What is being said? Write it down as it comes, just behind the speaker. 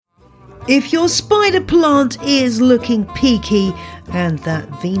If your spider plant is looking peaky and that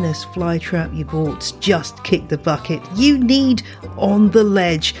Venus flytrap you bought just kicked the bucket, you need On the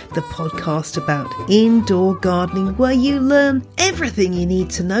Ledge, the podcast about indoor gardening where you learn everything you need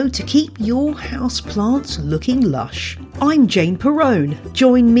to know to keep your houseplants looking lush. I'm Jane Perrone.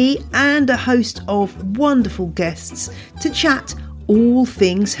 Join me and a host of wonderful guests to chat all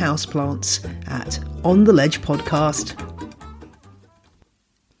things houseplants at On the Ledge Podcast.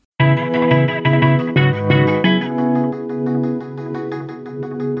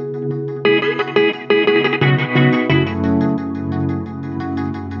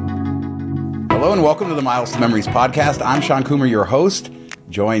 Hello and welcome to the Miles to Memories podcast. I'm Sean Coomer, your host,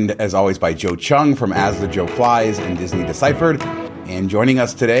 joined as always by Joe Chung from As the Joe Flies and Disney Deciphered. And joining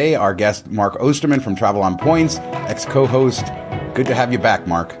us today, our guest Mark Ostermann from Travel on Points, ex-co-host. Good to have you back,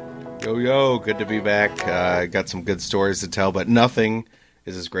 Mark. Yo, good to be back. Got some good stories to tell, but nothing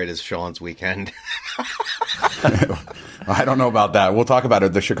is as great as Sean's weekend. I don't know about that. We'll talk about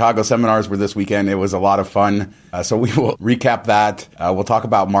it. The Chicago seminars were this weekend. It was a lot of fun. So we will recap that. We'll talk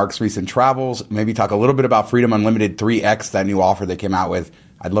about Mark's recent travels, maybe talk a little bit about Freedom Unlimited 3X, that new offer they came out with.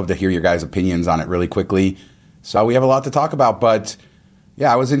 I'd love to hear your guys' opinions on it really quickly. So we have a lot to talk about, but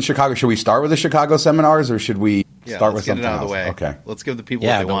yeah, I was in Chicago. Should we start with the Chicago seminars or should we start with something else? Okay. Let's give the people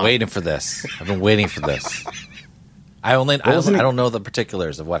what they want. I've been waiting for this. I don't know the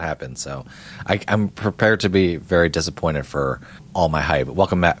particulars of what happened, so I'm prepared to be very disappointed for all my hype.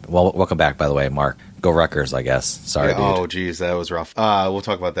 Welcome back. Welcome back, by the way, Mark. Go Rutgers, I guess. Sorry, dude. Oh, geez, that was rough. We'll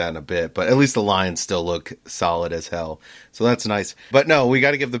talk about that in a bit, but at least the Lions still look solid as hell, so that's nice. But no, we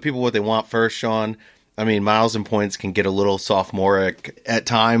got to give the people what they want first, Sean. I mean, Miles and Points can get a little sophomoric at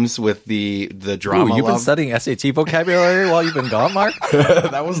times with the drama. Ooh, you've been studying SAT vocabulary while you've been gone, Mark?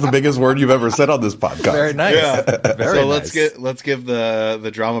 That was the biggest word you've ever said on this podcast. Very nice. Yeah. Very nice. Nice. let's give the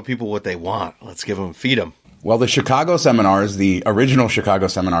drama people what they want. Let's feed them. Well, the Chicago seminars, the original Chicago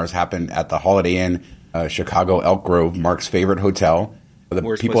seminars, happened at the Holiday Inn, Chicago Elk Grove, Mark's favorite hotel. The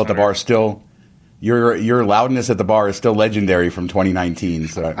Worst people at the bar still, your loudness at the bar is still legendary from 2019.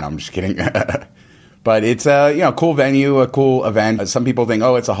 So no, I'm just kidding. But it's a cool venue, a cool event. Some people think,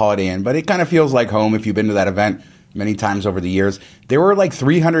 oh, it's a Holiday Inn, but it kind of feels like home if you've been to that event many times over the years. There were like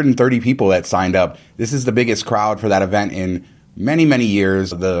 330 people that signed up. This is the biggest crowd for that event in many, many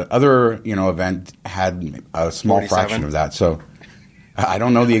years. The other event had a small 47? fraction of that. So I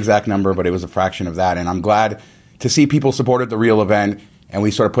don't know the exact number, but it was a fraction of that. And I'm glad to see people supported the real event. And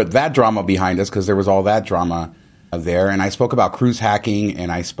we sort of put that drama behind us because there was all that drama there. And I spoke about cruise hacking,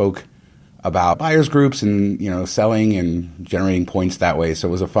 and I spoke about buyers groups and, selling and generating points that way. So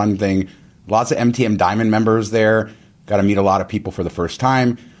it was a fun thing. Lots of MTM Diamond members there. Got to meet a lot of people for the first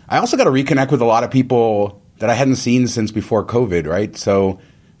time. I also got to reconnect with a lot of people that I hadn't seen since before COVID, right? So,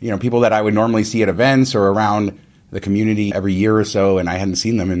 people that I would normally see at events or around the community every year or so, and I hadn't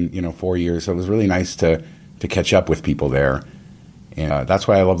seen them in, 4 years. So it was really nice to catch up with people there. And that's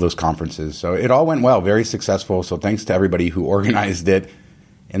why I love those conferences. So it all went well, very successful. So thanks to everybody who organized it.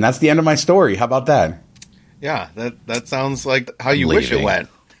 And that's the end of my story. How about that? Yeah, that sounds like how you wish it went.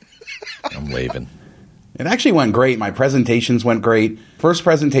 I'm leaving. It actually went great. My presentations went great. First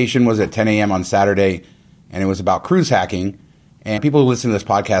presentation was at 10 a.m. on Saturday, and it was about cruise hacking. And people who listen to this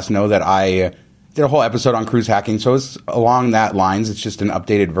podcast know that I did a whole episode on cruise hacking. So it's along that lines. It's just an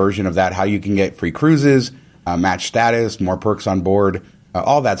updated version of that, how you can get free cruises, match status, more perks on board,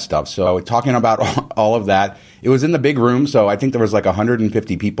 all that stuff. So talking about all of that. It was in the big room, so I think there was like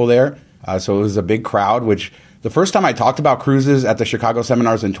 150 people there. So it was a big crowd, which the first time I talked about cruises at the Chicago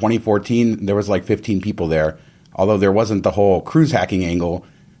seminars in 2014, there was like 15 people there, although there wasn't the whole cruise hacking angle.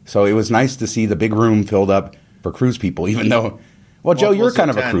 So it was nice to see the big room filled up for cruise people, even though, well, Joe, you're kind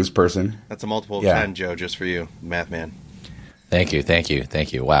of a cruise person. That's a multiple of 10, Joe, just for you, math man. Thank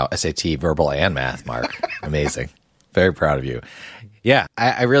you. Wow, SAT, verbal, and math, Mark. Amazing. Very proud of you. Yeah,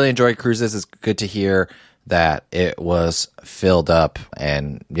 I really enjoy cruises. It's good to hear that it was filled up.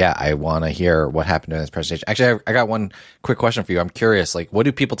 And yeah, I want to hear what happened during this presentation. Actually, I got one quick question for you. I'm curious, what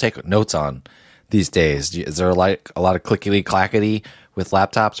do people take notes on these days? Is there like a lot of clickety-clackety with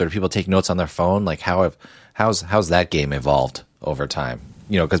laptops, or do people take notes on their phone? Like how's that game evolved over time?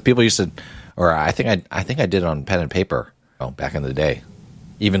 Because people used to, or I think I did it on pen and paper back in the day.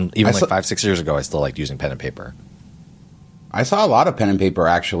 Even like 5-6 years ago, I still liked using pen and paper. I saw a lot of pen and paper,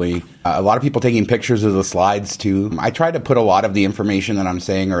 actually. A lot of people taking pictures of the slides, too. I tried to put a lot of the information that I'm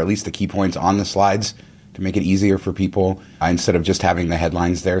saying, or at least the key points, on the slides to make it easier for people instead of just having the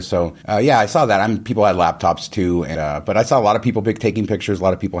headlines there. So, yeah, I saw that. People had laptops, too. But I saw a lot of people taking pictures, a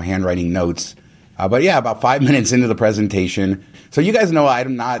lot of people handwriting notes. But, yeah, about 5 minutes into the presentation. So you guys know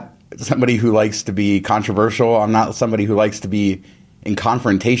I'm not somebody who likes to be controversial. I'm not somebody who likes to be in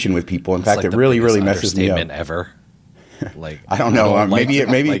confrontation with people. In fact, it really messes me up. Ever. Like, I don't know. Maybe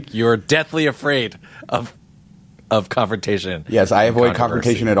like you're deathly afraid of confrontation. Yes, I avoid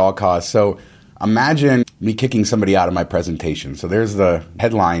confrontation at all costs. So imagine me kicking somebody out of my presentation. So there's the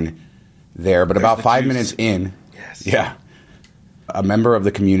headline there. But about 5 minutes in, yeah, a member of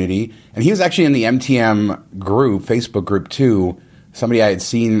the community, and he was actually in the MTM group, Facebook group too, somebody I had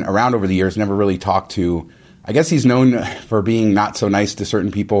seen around over the years, never really talked to. I guess he's known for being not so nice to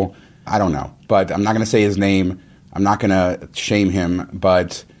certain people. I don't know. But I'm not going to say his name. I'm not going to shame him.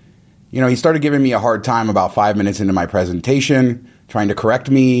 But, he started giving me a hard time about 5 minutes into my presentation, trying to correct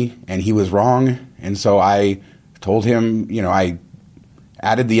me, and he was wrong. And so I told him, I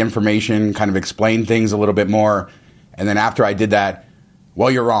added the information, kind of explained things a little bit more. And then after I did that, well,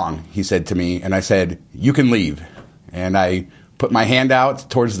 you're wrong, he said to me. And I said, you can leave. And I put my hand out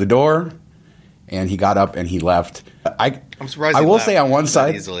towards the door, and he got up and he left. I'm surprised. I will say on one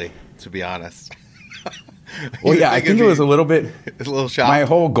side, easily, to be honest. Well, yeah, I think it was a little bit. A little shock. My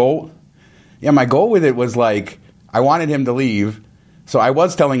whole goal, my goal with it was like I wanted him to leave, so I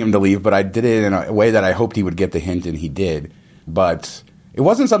was telling him to leave, but I did it in a way that I hoped he would get the hint, and he did. But it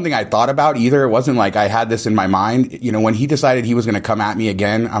wasn't something I thought about either. It wasn't like I had this in my mind. When he decided he was going to come at me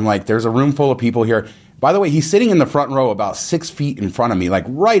again, I'm like, there's a room full of people here. By the way, he's sitting in the front row about 6 feet in front of me, like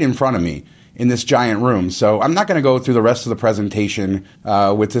right in front of me in this giant room. So I'm not going to go through the rest of the presentation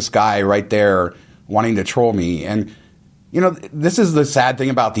with this guy right there wanting to troll me. And, this is the sad thing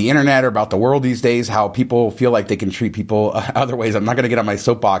about the internet or about the world these days, how people feel like they can treat people other ways. I'm not going to get on my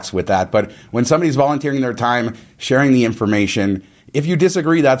soapbox with that. But when somebody's volunteering their time, sharing the information, if you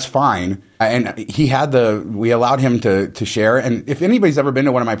disagree, that's fine. And we allowed him to share. And if anybody's ever been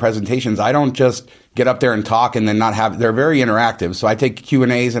to one of my presentations, I don't just get up there and talk and then they're very interactive. So I take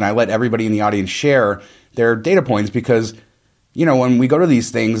Q&As and I let everybody in the audience share their data points because, when we go to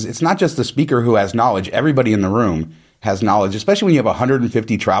these things, it's not just the speaker who has knowledge. Everybody in the room has knowledge, especially when you have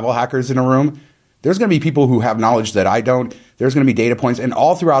 150 travel hackers in a room. There's going to be people who have knowledge that I don't. There's going to be data points. And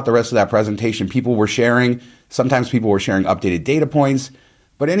all throughout the rest of that presentation, people were sharing. Sometimes people were sharing updated data points.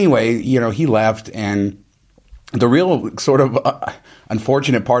 But anyway, he left. And the real sort of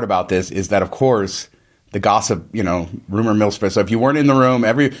unfortunate part about this is that, of course, the gossip, rumor mill spread. So if you weren't in the room,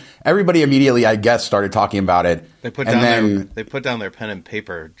 everybody immediately, I guess, started talking about it. They put down their pen and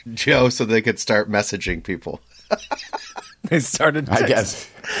paper, Joe, so they could start messaging people. They started I guess.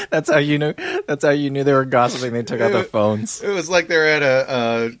 That's how you knew they were gossiping. They took out their phones. It was like they're at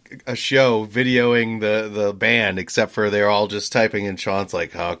a show videoing the band, except for they're all just typing, and Sean's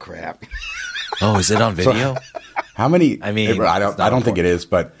like, "Oh crap." Oh, is it on video? How many? I mean, I don't think it is,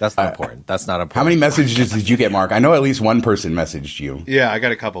 but that's not important. That's not important. How many messages did you get, Mark? I know at least one person messaged you. Yeah, I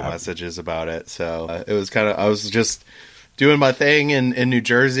got a couple messages about it. So it was I was just doing my thing in New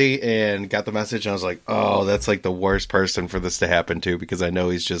Jersey and got the message, and I was like, oh, that's like the worst person for this to happen to, because I know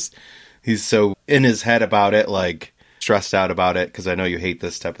he's so in his head about it, like stressed out about it, because I know you hate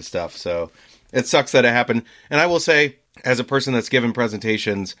this type of stuff. So it sucks that it happened. And I will say, as a person that's given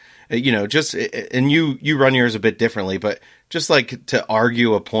presentations, just, and you run yours a bit differently, but just like to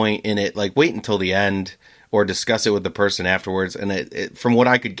argue a point in it, like wait until the end or discuss it with the person afterwards. And it from what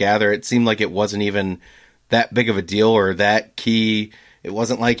I could gather, it seemed like it wasn't even that big of a deal or that key. It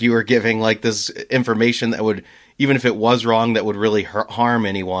wasn't like you were giving like this information that would, even if it was wrong, that would really harm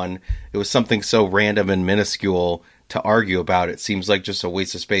anyone. It was something so random and minuscule to argue about. It seems like just a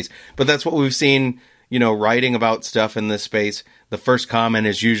waste of space. But that's what we've seen, writing about stuff in this space. The first comment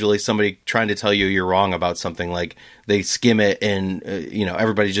is usually somebody trying to tell you you're wrong about something. Like they skim it and,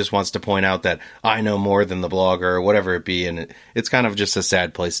 everybody just wants to point out that I know more than the blogger or whatever it be. And it's kind of just a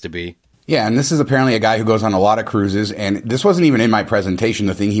sad place to be. Yeah, and this is apparently a guy who goes on a lot of cruises, and this wasn't even in my presentation,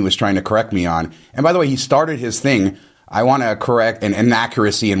 the thing he was trying to correct me on. And by the way, he started his thing, I want to correct an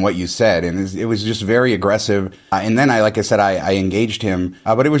inaccuracy in what you said, and it was just very aggressive. And then like I said, I engaged him,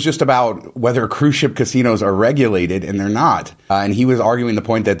 but it was just about whether cruise ship casinos are regulated, and they're not. And he was arguing the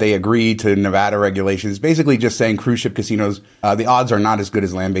point that they agree to Nevada regulations, basically just saying cruise ship casinos, the odds are not as good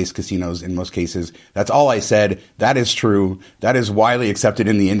as land-based casinos in most cases. That's all I said. That is true. That is widely accepted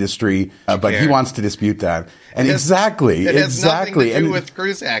in the industry, but he wants to dispute that. And it has nothing to do and with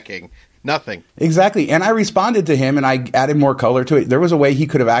cruise hacking. Nothing. Exactly. And I responded to him and I added more color to it. There was a way he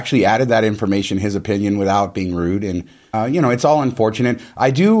could have actually added that information, his opinion, without being rude. And, it's all unfortunate.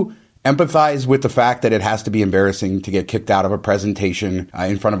 I do empathize with the fact that it has to be embarrassing to get kicked out of a presentation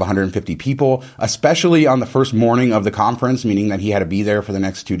in front of 150 people, especially on the first morning of the conference, meaning that he had to be there for the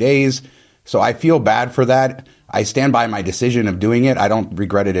next 2 days. So I feel bad for that. I stand by my decision of doing it. I don't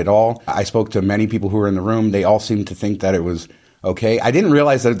regret it at all. I spoke to many people who were in the room. They all seemed to think that it was okay. I didn't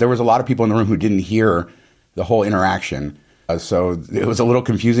realize that there was a lot of people in the room who didn't hear the whole interaction. So it was a little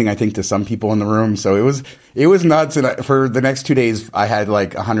confusing, I think, to some people in the room. So it was nuts. And for the next 2 days, I had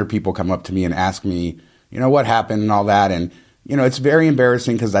like 100 people come up to me and ask me, what happened and all that. And, it's very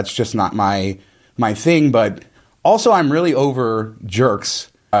embarrassing because that's just not my thing. But also, I'm really over jerks.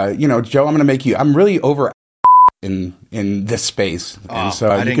 Joe, I'm really over in this space. And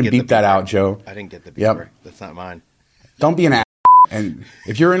so you can beep that out, Joe. I didn't get the beeper. Yep. That's not mine. Don't be an ass. And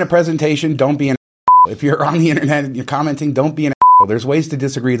if you're in a presentation, don't be an ass. If you're on the internet and you're commenting, don't be an asshole. There's ways to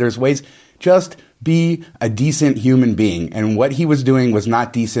disagree. There's ways. Just be a decent human being. And what he was doing was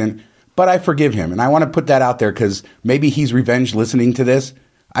not decent, but I forgive him. And I want to put that out there because maybe he's revenge listening to this.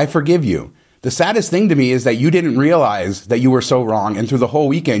 I forgive you. The saddest thing to me is that you didn't realize that you were so wrong. And through the whole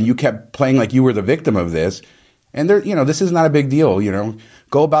weekend, you kept playing like you were the victim of this. And this is not a big deal.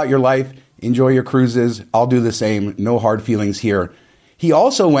 Go about your life. Enjoy your cruises. I'll do the same. No hard feelings here. He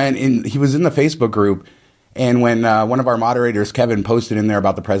also he was in the Facebook group, and when one of our moderators, Kevin, posted in there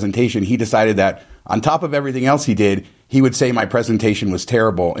about the presentation, he decided that on top of everything else he did, he would say my presentation was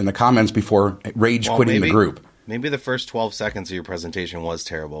terrible in the comments before quitting the group. Maybe the first 12 seconds of your presentation was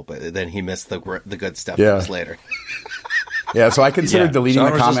terrible, but then he missed the good stuff that was later. Yeah, so I considered deleting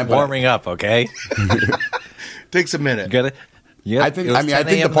the comment. Just warming up, okay? Takes a minute. I think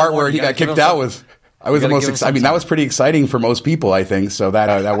the part where he got kicked out was... that was pretty exciting for most people, I think. So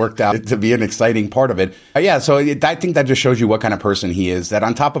that worked out to be an exciting part of it. I think that just shows you what kind of person he is, that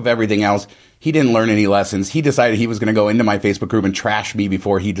on top of everything else, he didn't learn any lessons. He decided he was going to go into my Facebook group and trash me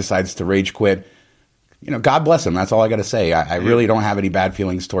before he decides to rage quit. God bless him. That's all I got to say. I really don't have any bad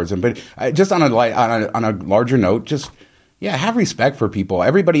feelings towards him. But just on a larger note, just... yeah, have respect for people,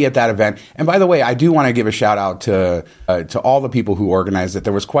 everybody at that event. And by the way, I do want to give a shout out to all the people who organized it.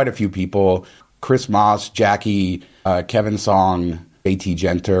 There was quite a few people. Chris Moss, Jackie, Kevin Song, AT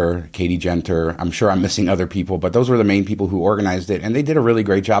Genter, Katie Genter. I'm sure I'm missing other people, but those were the main people who organized it. And they did a really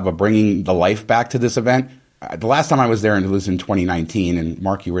great job of bringing the life back to this event. The last time I was there, and it was in 2019, and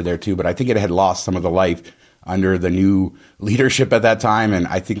Mark, you were there too, but I think it had lost some of the life under the new leadership at that time. And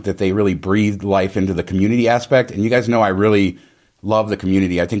I think that they really breathed life into the community aspect. And you guys know I really love the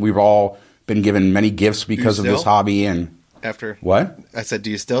community. I think we've all been given many gifts because of this hobby. And after what? I said, do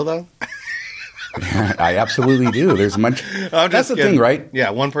you still though? I absolutely do. There's much. That's the thing, right?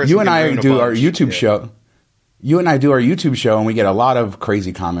 Yeah, one person. You and I do our YouTube show. You and I do our YouTube show, and we get a lot of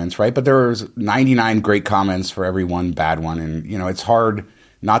crazy comments, right? But there's 99 great comments for every one bad one, and it's hard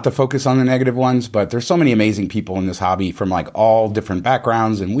not to focus on the negative ones. But there's so many amazing people in this hobby from like all different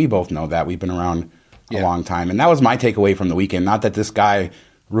backgrounds, and we both know that. We've been around a long time, and that was my takeaway from the weekend. Not that this guy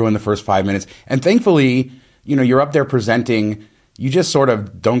ruined the first 5 minutes, and thankfully, you're up there presenting. You just sort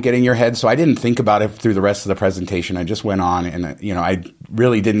of don't get in your head. So I didn't think about it through the rest of the presentation. I just went on and, I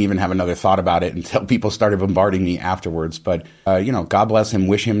really didn't even have another thought about it until people started bombarding me afterwards. But, God bless him,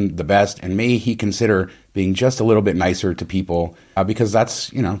 wish him the best. And may he consider being just a little bit nicer to people because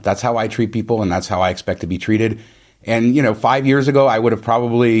that's how I treat people and that's how I expect to be treated. And, 5 years ago, I would have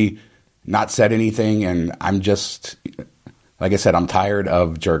probably not said anything. And I'm just... like I said, I'm tired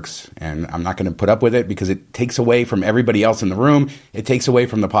of jerks, and I'm not going to put up with it because it takes away from everybody else in the room. It takes away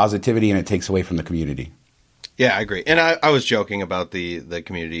from the positivity, and it takes away from the community. Yeah, I agree. And I was joking about the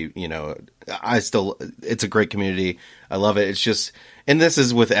community. It's a great community. I love it. It's just, and this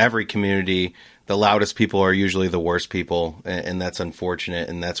is with every community, the loudest people are usually the worst people, and that's unfortunate,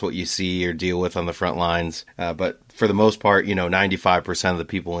 and that's what you see or deal with on the front lines. But for the most part, 95% of the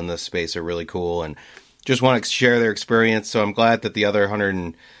people in this space are really cool, and just want to share their experience. So I'm glad that the other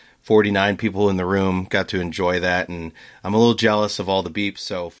 149 people in the room got to enjoy that. And I'm a little jealous of all the beeps.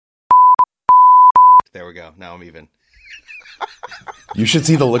 So there we go. Now I'm even. You should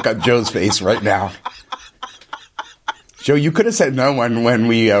see the look on Joe's face right now. Joe, you could have said no when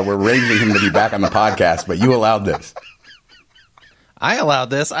we were arranging him to be back on the podcast, but you allowed this. I allowed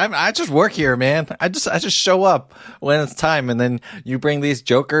this. I just work here, man. I just show up when it's time, and then you bring these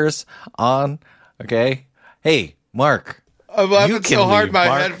jokers on. Okay. Hey, Mark. I'm laughing so hard my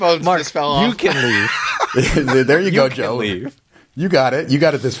headphones just fell off. You can leave. There you go, Joe. Leave. You got it. You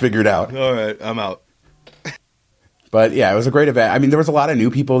got it this figured out. All right. I'm out. But yeah, it was a great event. I mean, there was a lot of new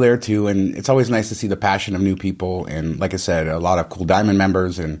people there too, and it's always nice to see the passion of new people. And like I said, a lot of cool Diamond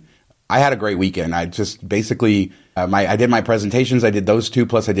members, and I had a great weekend. I just basically, I did my presentations. I did those two,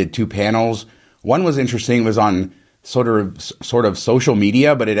 plus I did two panels. One was interesting, was on sort of social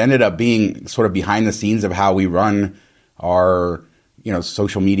media, but it ended up being sort of behind the scenes of how we run our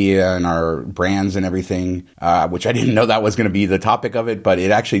social media and our brands and everything, which I didn't know that was going to be the topic of it, but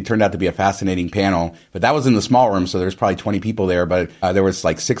it actually turned out to be a fascinating panel. But that was in the small room, so there's probably 20 people there, but there was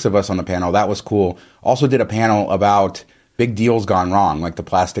like 6 of us on the panel. That was cool. Also did a panel about big deals gone wrong, like the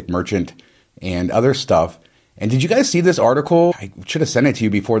plastic merchant and other stuff. And did you guys see this article? I should have sent it to you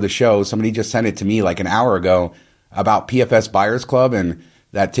before the show. Somebody just sent it to me like an hour ago about PFS Buyers Club and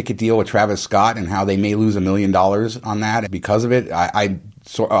that ticket deal with Travis Scott and how they may lose $1 million on that because of it.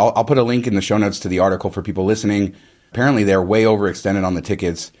 I'll put a link in the show notes to the article for people listening. Apparently, they're way overextended on the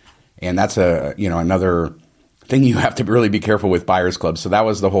tickets, and that's another thing you have to really be careful with Buyers Club. So that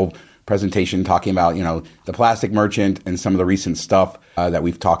was the whole presentation talking about the plastic merchant and some of the recent stuff that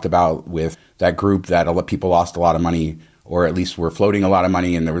we've talked about with that group that people lost a lot of money, or at least were floating a lot of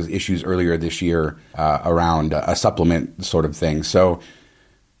money, and there was issues earlier this year around a supplement sort of thing. So.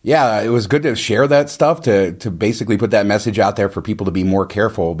 Yeah, it was good to share that stuff, to basically put that message out there for people to be more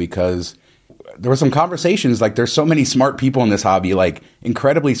careful, because there were some conversations, like there's so many smart people in this hobby, like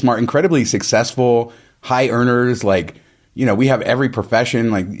incredibly smart, incredibly successful, high earners, like, we have every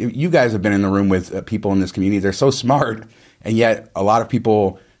profession. Like you guys have been in the room with people in this community. They're so smart, and yet a lot of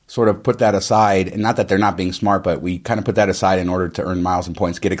people sort of put that aside, and not that they're not being smart, but we kind of put that aside in order to earn miles and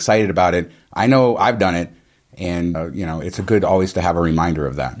points, get excited about it. I know I've done it. And, it's a good always to have a reminder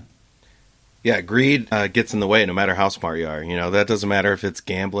of that. Yeah, greed gets in the way no matter how smart you are. That doesn't matter if it's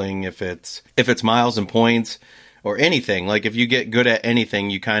gambling, if it's miles and points or anything. Like if you get good at anything,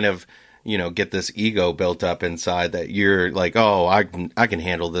 you kind of, get this ego built up inside that you're like, oh, I can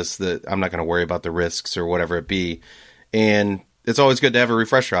handle this. That I'm not going to worry about the risks or whatever it be. And it's always good to have a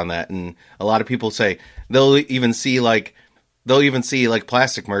refresher on that. And a lot of people say they'll even see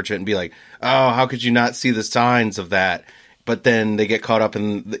plastic merchant and be like, oh, how could you not see the signs of that? But then they get caught up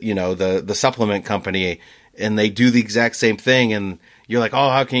in, the supplement company, and they do the exact same thing. And you're like, oh,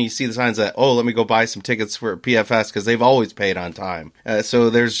 how can you see the signs that, oh, let me go buy some tickets for PFS because they've always paid on time.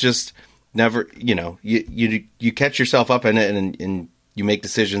 So there's just never, you catch yourself up in it, and you make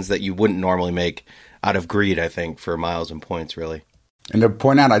decisions that you wouldn't normally make out of greed, I think, for miles and points, really. And to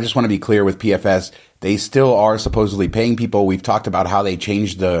point out, I just want to be clear with PFS, they still are supposedly paying people. We've talked about how they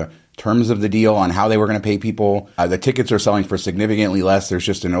changed the terms of the deal on how they were going to pay people. The tickets are selling for significantly less. There's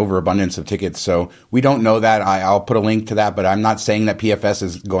just an overabundance of tickets. So we don't know that. I'll put a link to that, but I'm not saying that PFS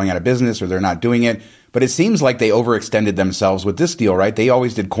is going out of business or they're not doing it. But it seems like they overextended themselves with this deal, right? They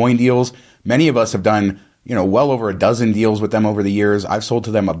always did coin deals. Many of us have done, well over a dozen deals with them over the years. I've sold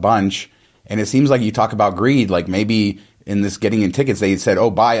to them a bunch. And it seems like you talk about greed, like maybe in this getting in tickets, they said,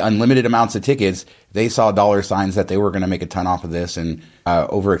 oh, buy unlimited amounts of tickets. They saw dollar signs that they were going to make a ton off of this and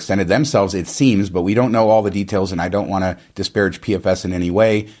overextended themselves, it seems, but we don't know all the details, and I don't want to disparage PFS in any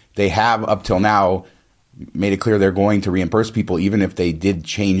way. They have, up till now, made it clear they're going to reimburse people, even if they did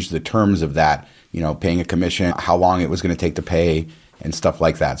change the terms of that, paying a commission, how long it was going to take to pay, and stuff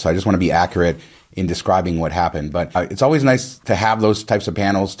like that. So I just want to be accurate in describing what happened. But it's always nice to have those types of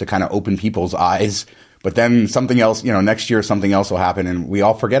panels to kind of open people's eyes. But then something else, next year something else will happen and we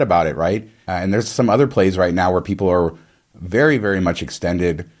all forget about it, right? And there's some other plays right now where people are very, very much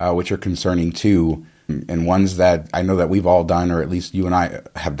extended, which are concerning too. And ones that I know that we've all done, or at least you and I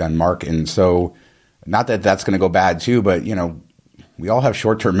have done, Mark. And so not that that's going to go bad too, but, we all have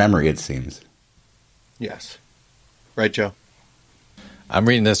short-term memory, it seems. Yes. Right, Joe? I'm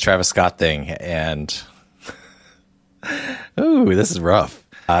reading this Travis Scott thing and, ooh, this is rough.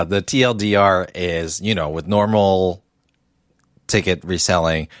 The TLDR is, with normal ticket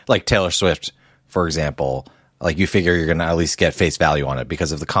reselling, like Taylor Swift, for example, like you figure you're going to at least get face value on it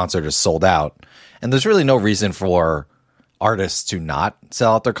because if the concert is sold out, and there's really no reason for artists to not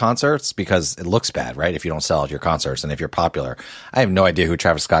sell out their concerts because it looks bad, right? If you don't sell out your concerts and if you're popular. I have no idea who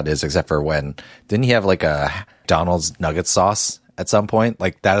Travis Scott is except for didn't he have like a Donald's nugget sauce at some point?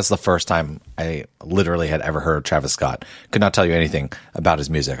 Like that is the first time I literally had ever heard of Travis Scott. Could not tell you anything about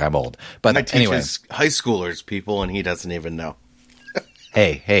his music. I'm old. But I teach anyway. his high schoolers people and he doesn't even know.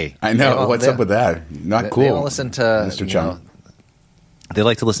 Hey. I know. What's up with that? Not cool. They don't listen to Mr. Chung. They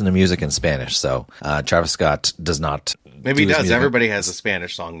like to listen to music in Spanish. So Travis Scott does not. Maybe he does. Everybody has a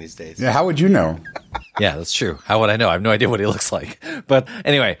Spanish song these days. Yeah. How would you know? Yeah, that's true. How would I know? I have no idea what he looks like. But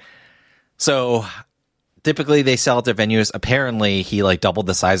anyway, so typically they sell at their venues. Apparently he doubled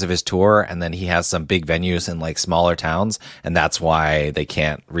the size of his tour and then he has some big venues in smaller towns and that's why they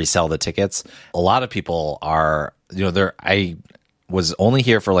can't resell the tickets. A lot of people are, I was only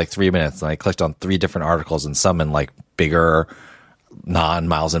here for 3 minutes and I clicked on 3 different articles and some in bigger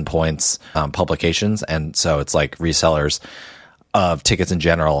non-miles and points publications. And so it's resellers of tickets in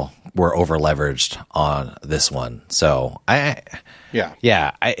general were over leveraged on this one. So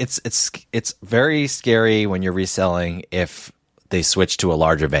it's very scary when you're reselling if they switch to a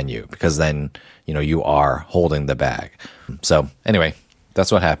larger venue, because then, you are holding the bag. So anyway,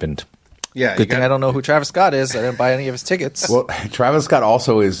 that's what happened. Yeah. Good thing I don't know who Travis Scott is. I didn't buy any of his tickets. Well, Travis Scott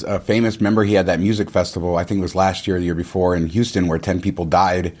also is a famous member. He had that music festival, I think it was last year or the year before, in Houston, where 10 people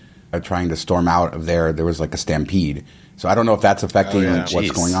died trying to storm out of there. There was like a stampede. So I don't know if that's affecting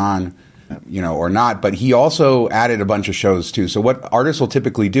what's going on, or not. But he also added a bunch of shows too. So what artists will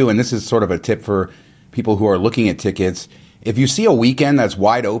typically do, and this is sort of a tip for people who are looking at tickets, if you see a weekend that's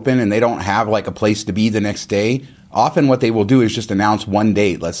wide open and they don't have like a place to be the next day, often what they will do is just announce one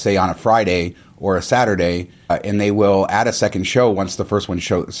date, let's say on a Friday or a Saturday, and they will add a second show once the first one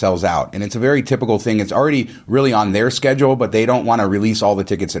sells out. And it's a very typical thing. It's already really on their schedule, but they don't want to release all the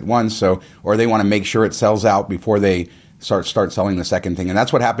tickets at once, or they want to make sure it sells out before they start selling the second thing. And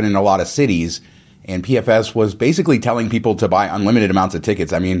that's what happened in a lot of cities. And PFS was basically telling people to buy unlimited amounts of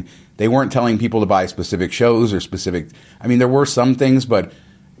tickets. I mean, they weren't telling people to buy specific shows or there were some things, but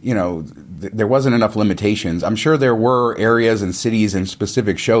there wasn't enough limitations. I'm sure there were areas and cities and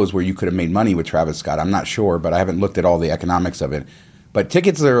specific shows where you could have made money with Travis Scott. I'm not sure, but I haven't looked at all the economics of it. But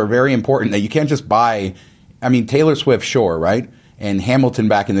tickets are very important, that you can't just buy. I mean, Taylor Swift, sure, right? And Hamilton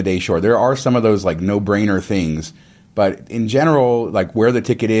back in the day, sure. There are some of those like no-brainer things. But in general, like where the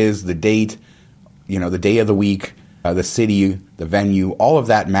ticket is, the date, the day of the week, the city, the venue, all of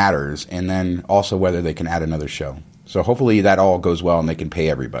that matters. And then also whether they can add another show. So hopefully that all goes well and they can pay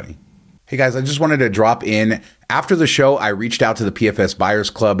everybody. Hey guys, I just wanted to drop in. After the show, I reached out to the PFS Buyers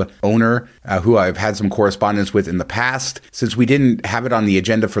Club owner, who I've had some correspondence with in the past. Since we didn't have it on the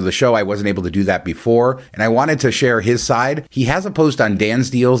agenda for the show, I wasn't able to do that before, and I wanted to share his side. He has a post on Dan's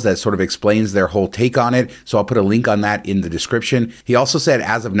Deals that sort of explains their whole take on it, so I'll put a link on that in the description. He also said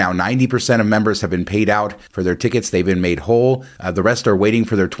as of now, 90% of members have been paid out for their tickets. They've been made whole. The rest are waiting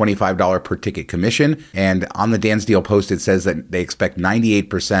for their $25 per ticket commission, and on the Dan's Deal post, it says that they expect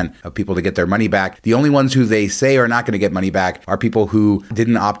 98% of people to get their money back. The only ones who they say are not going to get money back are people who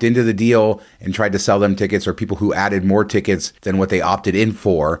didn't opt into the deal and tried to sell them tickets, or people who added more tickets than what they opted in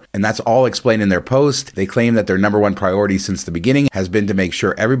for. And that's all explained in their post. They claim that their number one priority since the beginning has been to make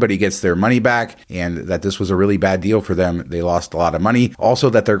sure everybody gets their money back, and that this was a really bad deal for them. They lost a lot of money. Also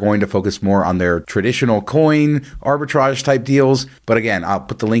that they're going to focus more on their traditional coin arbitrage type deals. But again, I'll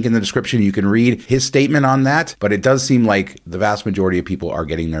put the link in the description. You can read his statement on that. But it does seem like the vast majority of people are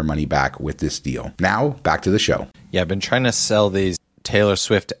getting their money back with this deal. Now, back to the show. Yeah, I've been trying to sell these Taylor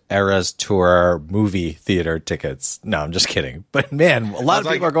Swift Eras Tour movie theater tickets. No, I'm just kidding. But man, a lot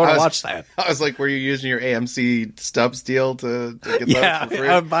of people are going to watch that. I was like, were you using your AMC Stubs deal to get those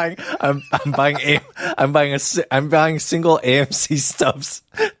for free? I'm buying single AMC Stubs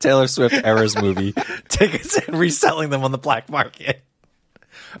Taylor Swift Eras movie tickets and reselling them on the black market.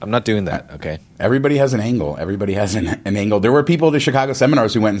 I'm not doing that, okay? Everybody has an angle. Everybody has an angle. There were people at the Chicago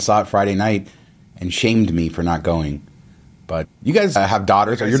seminars who went and saw it Friday night and shamed me for not going. But you guys have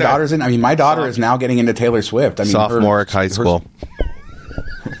daughters. Are your daughters in? I mean, my daughter is now getting into Taylor Swift. I mean, sophomore high school.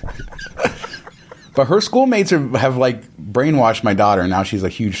 But her schoolmates have like brainwashed my daughter, and now she's a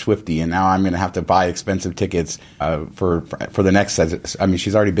huge Swiftie, and now I'm going to have to buy expensive tickets for the next set. I mean,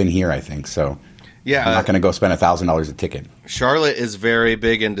 she's already been here, I think, so yeah, I'm not going to go spend $1,000 a ticket. Charlotte is very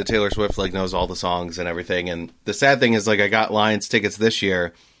big into Taylor Swift, like knows all the songs and everything. And the sad thing is, like, I got Lions tickets this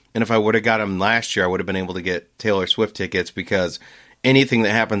year, and if I would have got them last year, I would have been able to get Taylor Swift tickets, because anything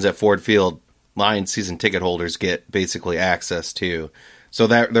that happens at Ford Field, Lions season ticket holders get basically access to. So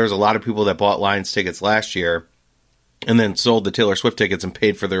there's a lot of people that bought Lions tickets last year and then sold the Taylor Swift tickets and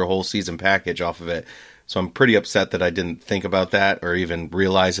paid for their whole season package off of it. So I'm pretty upset that I didn't think about that or even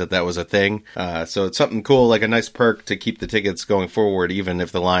realize that that was a thing. So it's something cool, like a nice perk to keep the tickets going forward, even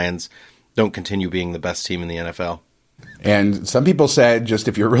if the Lions don't continue being the best team in the NFL. And some people said, just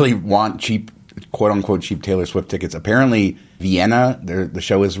if you really want cheap, quote-unquote cheap Taylor Swift tickets, apparently Vienna, the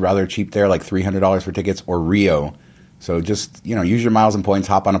show is rather cheap there, like $300 for tickets, or Rio. So just, use your miles and points,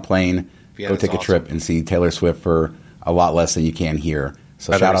 hop on a plane, Vienna's go take a trip and see Taylor Swift for a lot less than you can here.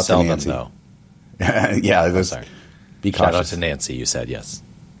 So shout out to Nancy. Them, yeah, be cautious. Shout out to Nancy, you said, yes.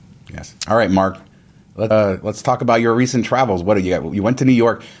 Yes. All right, Mark. Let's talk about your recent travels. What did you got? You went to New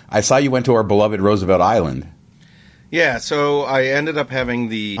York. I saw you went to our beloved Roosevelt Island. Yeah, so I ended up having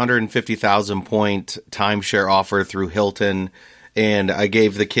the 150,000 point timeshare offer through Hilton, and I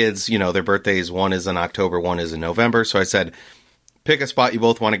gave the kids, their birthdays. One is in October, one is in November. So I said, pick a spot you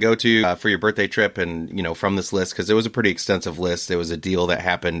both want to go to for your birthday trip, and, from this list, because it was a pretty extensive list. It was a deal that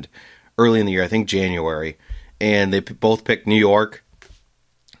happened early in the year, I think January, and they both picked New York.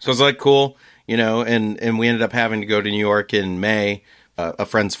 So it's like cool, and we ended up having to go to New York in May, a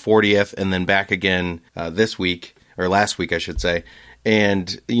friend's 40th, and then back again this week, or last week, I should say.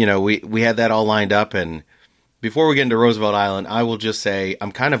 And, we had that all lined up. And before we get into Roosevelt Island, I will just say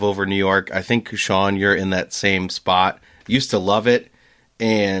I'm kind of over New York. I think, Sean, you're in that same spot. Used to love it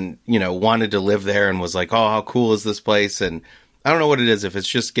and, wanted to live there and was like, oh, how cool is this place? And I don't know what it is, if it's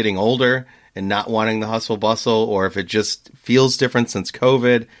just getting older and not wanting the hustle bustle, or if it just feels different since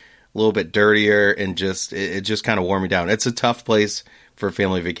COVID, a little bit dirtier, and it just kind of wore me down. It's a tough place for a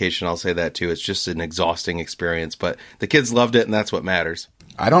family vacation. I'll say that too. It's just an exhausting experience, but the kids loved it, and that's what matters.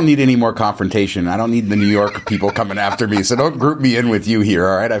 I don't need any more confrontation. I don't need the New York people coming after me. So don't group me in with you here.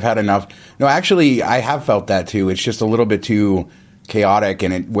 All right. I've had enough. No, actually, I have felt that too. It's just a little bit too chaotic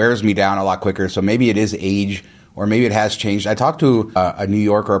and it wears me down a lot quicker. So maybe it is age, or maybe it has changed. I talked to a New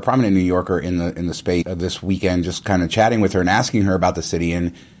Yorker, a prominent New Yorker in the space this weekend, just kind of chatting with her and asking her about the city.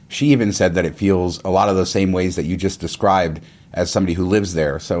 And she even said that it feels a lot of the same ways that you just described as somebody who lives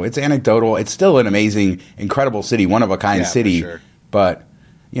there. So it's anecdotal. It's still an amazing, incredible city, one of a kind city. For sure. But,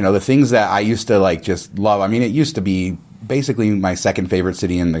 the things that I used to just love, I mean, it used to be basically my second favorite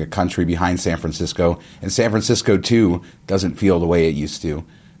city in the country behind San Francisco. And San Francisco, too, doesn't feel the way it used to.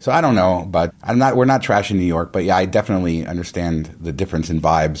 So I don't know, but we're not trashing New York, but yeah, I definitely understand the difference in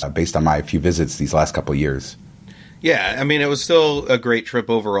vibes based on my few visits these last couple of years. Yeah, I mean, it was still a great trip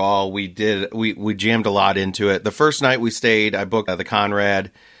overall. We jammed a lot into it. The first night we stayed, I booked the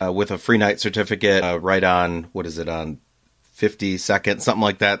Conrad with a free night certificate right on, on 52nd, something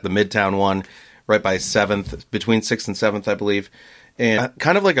like that, the Midtown one, right by 7th, between 6th and 7th, I believe. And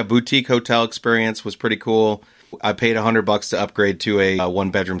kind of like a boutique hotel experience, was pretty cool. I paid $100 to upgrade to a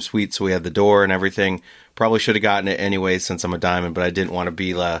one-bedroom suite, so we had the door and everything. Probably should have gotten it anyway since I'm a diamond, but I didn't want to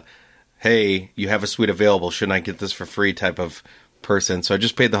be hey, you have a suite available, shouldn't I get this for free type of person. So I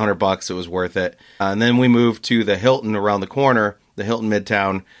just paid the $100. It was worth it. And then we moved to the Hilton around the corner, the Hilton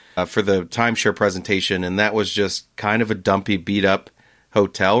Midtown, for the timeshare presentation. And that was just kind of a dumpy, beat-up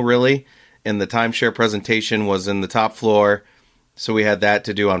hotel, really. And the timeshare presentation was in the top floor, so we had that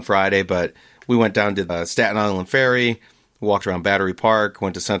to do on Friday, but we went down to the Staten Island Ferry, walked around Battery Park,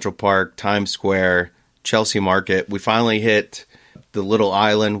 went to Central Park, Times Square, Chelsea Market. We finally hit the Little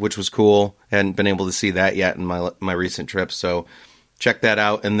Island, which was cool. Hadn't been able to see that yet in my recent trips, so check that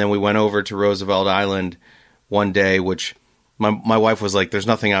out. And then we went over to Roosevelt Island one day, which my wife was like, "There's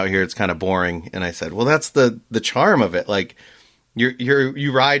nothing out here. It's kind of boring." And I said, "Well, that's the charm of it. Like,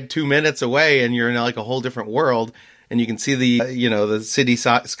 you ride 2 minutes away, and you're in a whole different world." And you can see the city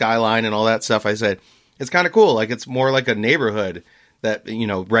skyline and all that stuff. I said, it's kind of cool. It's more like a neighborhood that,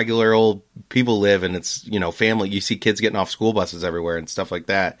 regular old people live in. It's, family. You see kids getting off school buses everywhere and stuff like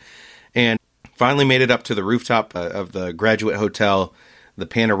that. And finally made it up to the rooftop of the Graduate Hotel. The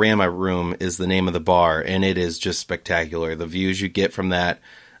Panorama Room is the name of the bar, and it is just spectacular. The views you get from that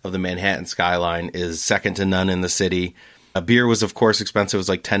of the Manhattan skyline is second to none in the city. A beer was, of course, expensive. It was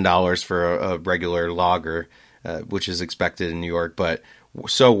like $10 for a regular lager, which is expected in New York, but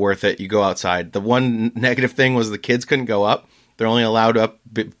so worth it. You go outside. The one negative thing was the kids couldn't go up. They're only allowed up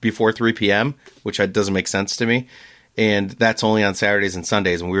before 3 p.m., which doesn't make sense to me. And that's only on Saturdays and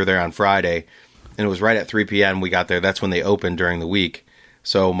Sundays. And we were there on Friday, and it was right at 3 p.m. we got there. That's when they opened during the week.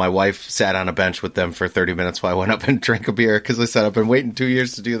 So my wife sat on a bench with them for 30 minutes while I went up and drank a beer, because I said, I've been waiting 2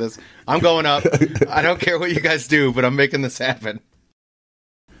 years to do this. I'm going up. I don't care what you guys do, but I'm making this happen.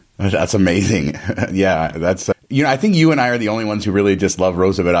 That's amazing. Yeah, that's I think you and I are the only ones who really just love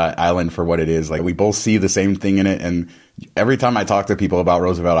Roosevelt Island for what it is. We both see the same thing in it, and every time I talk to people about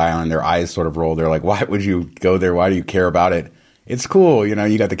Roosevelt Island, their eyes sort of roll. They're like, "Why would you go there? Why do you care about it?" It's cool,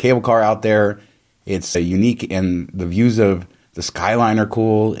 you got the cable car out there. It's unique, and the views of the skyline are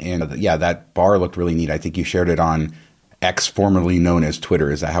cool. And yeah, that bar looked really neat. I think you shared it on X, formerly known as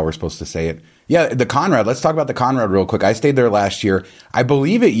Twitter. Is that how we're supposed to say it? Yeah, the Conrad. Let's talk about the Conrad real quick. I stayed there last year. I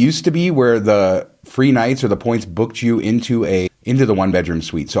believe it used to be where the free nights or the points booked you into the one-bedroom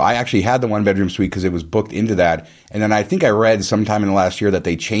suite. So I actually had the one-bedroom suite because it was booked into that. And then I think I read sometime in the last year that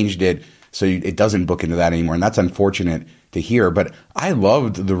they changed it so it doesn't book into that anymore. And that's unfortunate to hear. But I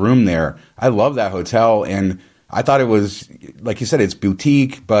loved the room there. I love that hotel. And I thought it was, like you said, it's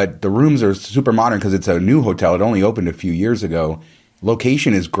boutique, but the rooms are super modern because it's a new hotel. It only opened a few years ago.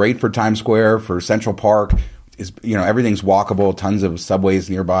 Location is great for Times Square, for Central Park. Everything's walkable, tons of subways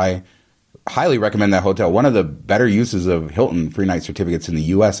nearby. Highly recommend that hotel. One of the better uses of Hilton free night certificates in the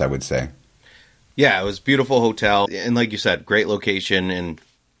U.S., I would say. Yeah, it was a beautiful hotel. And like you said, great location. And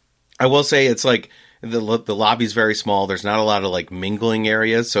I will say it's The lobby's very small. There's not a lot of like mingling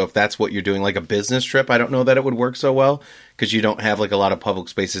areas. So if that's what you're doing, like a business trip, I don't know that it would work so well because you don't have like a lot of public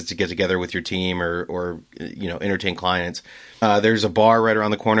spaces to get together with your team or entertain clients. There's a bar right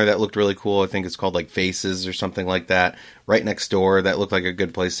around the corner that looked really cool. I think it's called like Faces or something like that. Right next door, that looked like a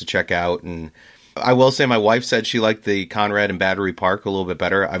good place to check out. And I will say my wife said she liked the Conrad in Battery Park a little bit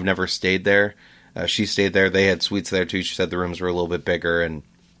better. I've never stayed there. She stayed there. They had suites there too. She said the rooms were a little bit bigger, and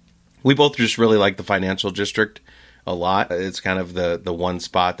we both just really like the financial district a lot. It's kind of the one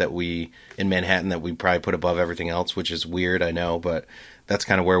spot that we in Manhattan that we probably put above everything else, which is weird, I know, but that's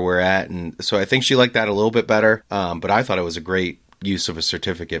kind of where we're at. And so I think she liked that a little bit better. But I thought it was a great use of a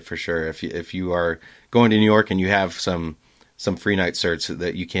certificate for sure. If you are going to New York and you have some free night certs,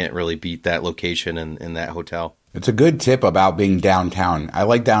 that you can't really beat that location in that hotel. It's a good tip about being downtown. I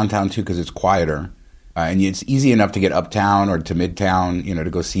like downtown too because it's quieter. And it's easy enough to get uptown or to midtown, to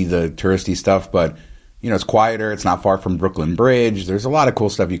go see the touristy stuff. But, it's quieter. It's not far from Brooklyn Bridge. There's a lot of cool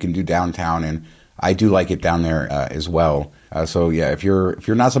stuff you can do downtown. And I do like it down there as well. So, yeah, if you're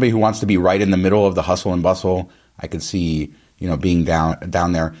not somebody who wants to be right in the middle of the hustle and bustle, I could see, being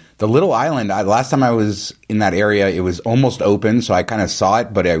down there. The little island, last time I was in that area, it was almost open. So I kind of saw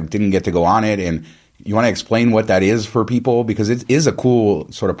it, but I didn't get to go on it. And you want to explain what that is for people? Because it is a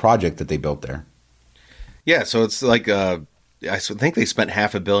cool sort of project that they built there. Yeah, so it's like I think they spent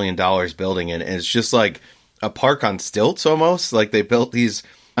 $500 million building it, and it's just like a park on stilts almost. Like they built these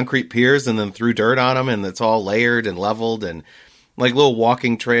concrete piers and then threw dirt on them, and it's all layered and leveled, and like little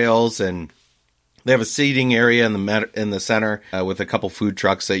walking trails, and they have a seating area in the center with a couple food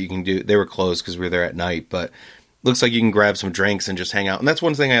trucks that you can do. They were closed because we were there at night, but looks like you can grab some drinks and just hang out. And that's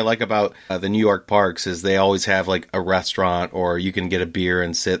one thing I like about the New York parks is they always have like a restaurant, or you can get a beer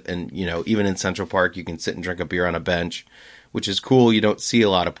and sit, and even in Central Park you can sit and drink a beer on a bench, which is cool. You don't see a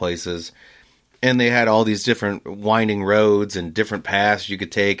lot of places. And they had all these different winding roads and different paths you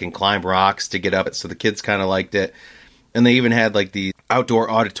could take and climb rocks to get up it. So the kids kind of liked it. And they even had like the outdoor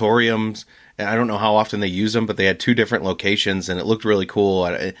auditoriums. And I don't know how often they use them, but they had 2 different locations, and it looked really cool.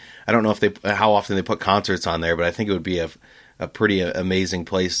 I don't know how often they put concerts on there, but I think it would be a pretty amazing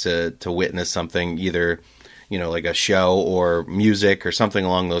place to witness something, either like a show or music or something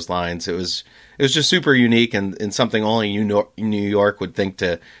along those lines. It was just super unique and something only New York would think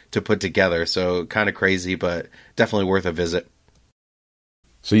to put together. So kind of crazy, but definitely worth a visit.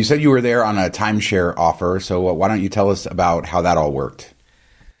 So you said you were there on a timeshare offer. So why don't you tell us about how that all worked?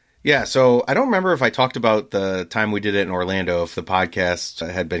 Yeah, so I don't remember if I talked about the time we did it in Orlando, if the podcast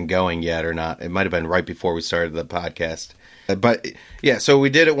had been going yet or not. It might have been right before we started the podcast. But yeah, so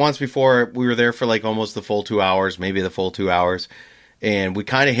we did it once before. We were there for like almost the full 2 hours, maybe the full 2 hours. And we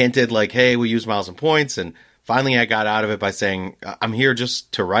kind of hinted like, hey, we use miles and points. And finally I got out of it by saying, I'm here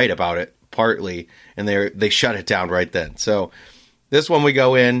just to write about it, partly. And they shut it down right then. So this one we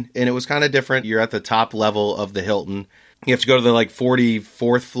go in, and it was kind of different. You're at the top level of the Hilton. You have to go to the like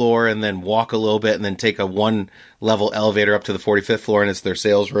 44th floor and then walk a little bit and then take a 1-level elevator up to the 45th floor, and it's their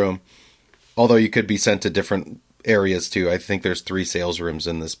sales room. Although you could be sent to different areas too. I think there's 3 sales rooms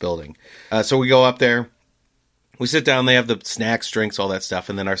in this building. So we go up there, we sit down, they have the snacks, drinks, all that stuff.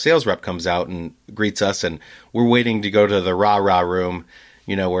 And then our sales rep comes out and greets us, and we're waiting to go to the rah-rah room,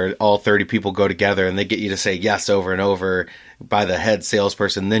 where all 30 people go together and they get you to say yes over and over by the head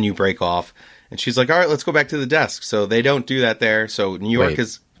salesperson. Then you break off. And she's like, all right, let's go back to the desk. So they don't do that there. So New York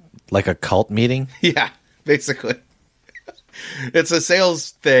is like a cult meeting? Yeah, basically. It's a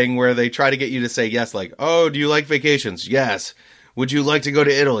sales thing where they try to get you to say yes, like, oh, do you like vacations? Yes. Would you like to go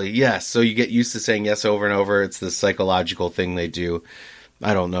to Italy? Yes. So you get used to saying yes over and over. It's the psychological thing they do.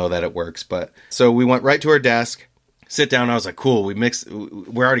 I don't know that it works. But so we went right to our desk, sit down. I was like, cool.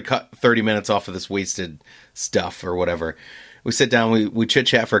 We're already cut 30 minutes off of this wasted stuff or whatever. We sit down, we chit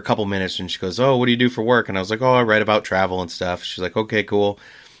chat for a couple minutes, and she goes, oh, what do you do for work? And I was like, oh, I write about travel and stuff. She's like, okay, cool.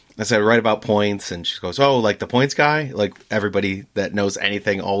 I said, I write about points. And she goes, oh, like the points guy? Like everybody that knows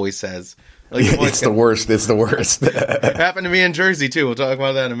anything always says. Like it's the worst. It's the worst. It happened to me in Jersey too. We'll talk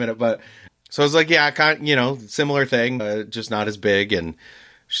about that in a minute. But so I was like, yeah, kind of, similar thing, just not as big. And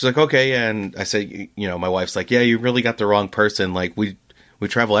she's like, okay. And I said, my wife's like, yeah, you really got the wrong person. Like we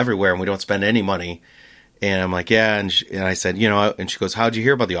travel everywhere and we don't spend any money. And I'm like, yeah. And I said, and she goes, how'd you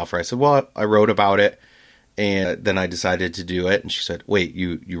hear about the offer? I said, well, I wrote about it. And then I decided to do it. And she said, wait,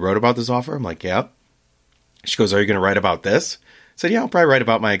 you wrote about this offer? I'm like, yeah. She goes, are you going to write about this? I said, yeah, I'll probably write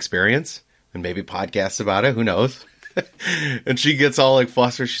about my experience and maybe podcast about it. Who knows? And she gets all like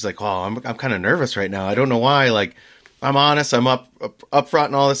flustered. She's like, oh, I'm kind of nervous right now. I don't know why. Like, I'm honest. I'm up front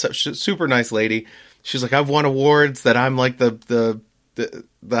and all this stuff. She's a super nice lady. She's like, I've won awards that I'm like the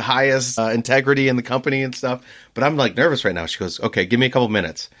the highest integrity in the company and stuff. But I'm like nervous right now. She goes, okay, give me a couple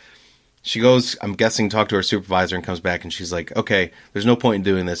minutes. She goes, I'm guessing, talk to her supervisor and comes back and she's like, okay, there's no point in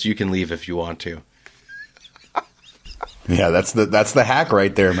doing this. You can leave if you want to. Yeah, that's the hack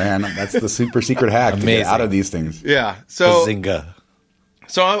right there, man. That's the super secret hack to get out of these things. Yeah. So Bazinga.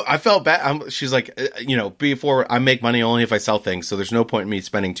 So I felt bad. She's like, before I make money only if I sell things. So there's no point in me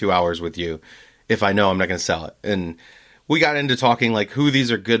spending 2 hours with you if I know I'm not going to sell it. And we got into talking like who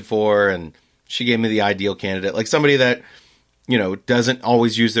these are good for. And she gave me the ideal candidate, like somebody that, doesn't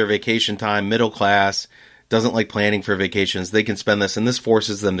always use their vacation time, middle class, doesn't like planning for vacations. They can spend this and this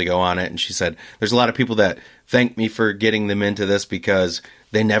forces them to go on it. And she said, there's a lot of people that thank me for getting them into this because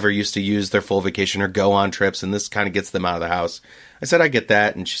they never used to use their full vacation or go on trips. And this kind of gets them out of the house. I said, I get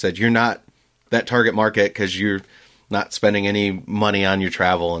that. And she said, you're not that target market because you're not spending any money on your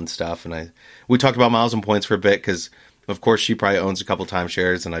travel and stuff. And we talked about miles and points for a bit because, of course, she probably owns a couple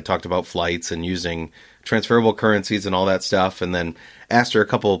timeshares. And I talked about flights and using transferable currencies and all that stuff. And then asked her a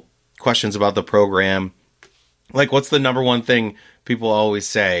couple questions about the program. Like, what's the number one thing people always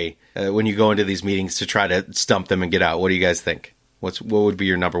say when you go into these meetings to try to stump them and get out? What do you guys think? What would be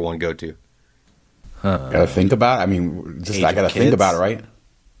your number one go-to? Gotta think about it. I mean, I gotta think about it, right?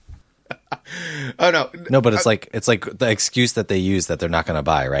 Oh no, but it's like the excuse that they use that they're not going to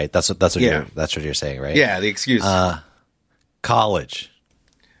buy, right? That's what you're saying, right? Yeah, the excuse. College.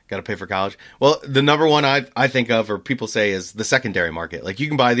 Got to pay for college. Well, the number one I think of, or people say, is the secondary market. Like, you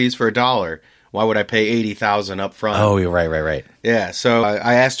can buy these for $1. Why would I pay $80,000 up front? Oh, you're right. Yeah. So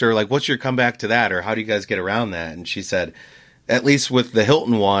I asked her, like, what's your comeback to that, or how do you guys get around that? And she said, at least with the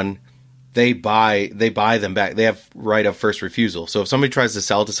Hilton one, they buy them back. They have right of first refusal. So if somebody tries to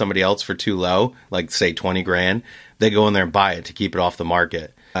sell to somebody else for too low, like say $20,000, they go in there and buy it to keep it off the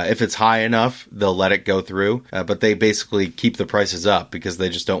market. If it's high enough, they'll let it go through. But they basically keep the prices up because they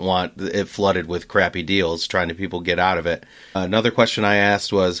just don't want it flooded with crappy deals, trying to people get out of it. Another question I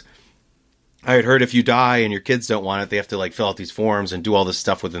asked was, I had heard if you die and your kids don't want it, they have to like fill out these forms and do all this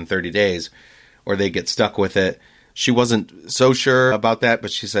stuff within 30 days or they get stuck with it. She wasn't so sure about that,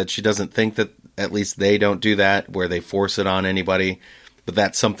 but she said she doesn't think that at least they don't do that where they force it on anybody. But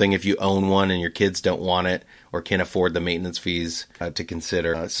that's something if you own one and your kids don't want it or can't afford the maintenance fees to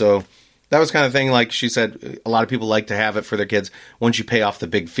consider. So that was kind of thing, like she said, a lot of people like to have it for their kids. Once you pay off the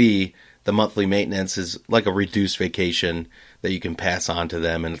big fee, the monthly maintenance is like a reduced vacation that you can pass on to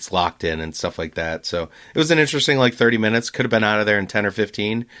them, and it's locked in and stuff like that. So it was an interesting 30 minutes. Could have been out of there in 10 or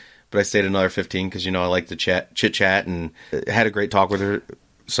 15, but I stayed another 15 because, I like to chit-chat and had a great talk with her.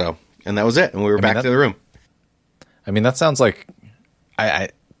 So, and that was it. And we were back to the room. I mean, that sounds like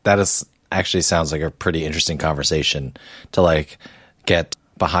actually sounds like a pretty interesting conversation to get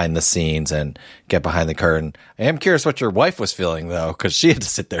behind the scenes and get behind the curtain. I am curious what your wife was feeling though, because she had to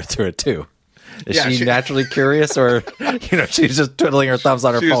sit there through it too. Is she naturally curious, or she's just twiddling her thumbs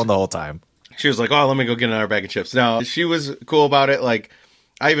on her phone the whole time? She was like, "Oh, let me go get another bag of chips." No, she was cool about it. Like,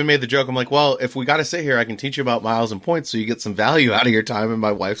 I even made the joke. I'm like, "Well, if we got to sit here, I can teach you about miles and points, so you get some value out of your time." And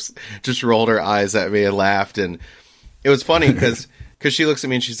my wife just rolled her eyes at me and laughed, and it was funny because she looks at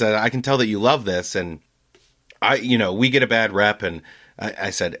me and she said, "I can tell that you love this," and we get a bad rep, and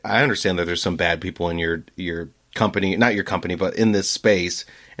I said, "I understand that there's some bad people in your company, not your company, but in this space,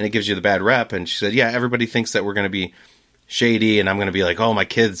 and it gives you the bad rep." And she said, "Yeah, everybody thinks that we're going to be shady, and I'm going to be like, oh, my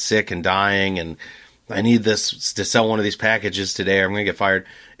kid's sick and dying, and I need this to sell one of these packages today, or I'm going to get fired."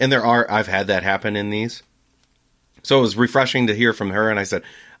 And I've had that happen in these. So it was refreshing to hear from her, and I said,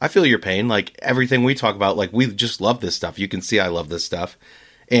 "I feel your pain. Like, everything we talk about, we just love this stuff. You can see I love this stuff.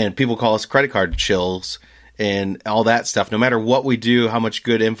 And people call us credit card chills and all that stuff. No matter what we do, how much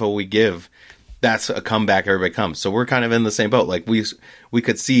good info we give, that's a comeback everybody comes." So we're kind of in the same boat. Like, we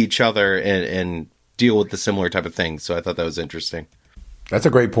could see each other and deal with the similar type of things. So I thought that was interesting. That's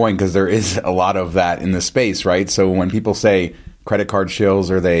a great point, because there is a lot of that in the space, right? So when people say credit card shills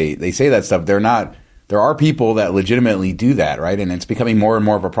or they say that stuff, there are people that legitimately do that, right? And it's becoming more and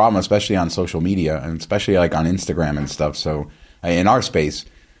more of a problem, especially on social media and especially on Instagram and stuff. So in our space.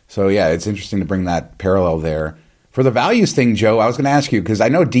 So yeah, it's interesting to bring that parallel there. For the values thing, Joe, I was going to ask you, because I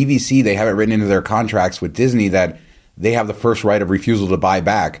know DVC, they have it written into their contracts with Disney that they have the first right of refusal to buy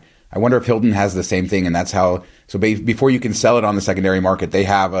back. I wonder if Hilton has the same thing, and that's how. So before you can sell it on the secondary market, they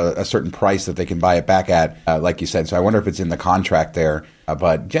have a certain price that they can buy it back at, like you said. So I wonder if it's in the contract there.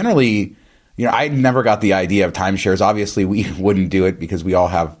 But generally, I never got the idea of timeshares. Obviously, we wouldn't do it because we all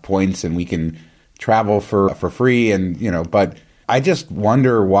have points and we can travel for free, and But I just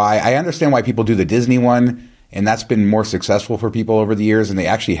wonder why. I understand why people do the Disney one, and that's been more successful for people over the years, and they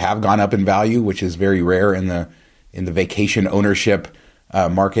actually have gone up in value, which is very rare in the vacation ownership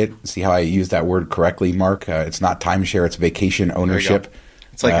market. See how I used that word correctly, Mark? It's not timeshare, it's vacation ownership.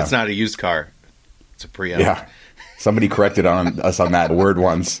 It's like it's not a used car. It's a pre-owned. Yeah. Somebody corrected us on that word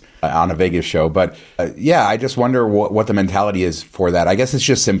once on a Vegas show. But I just wonder what the mentality is for that. I guess it's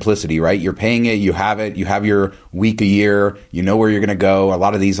just simplicity, right? You're paying it, you have your week a year, you know where you're going to go. A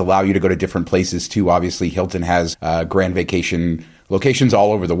lot of these allow you to go to different places too. Obviously, Hilton has grand vacation locations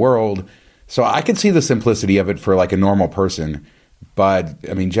all over the world. So I could see the simplicity of it for like a normal person. But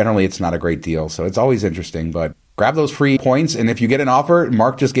I mean, generally, it's not a great deal. So it's always interesting. But grab those free points. And if you get an offer,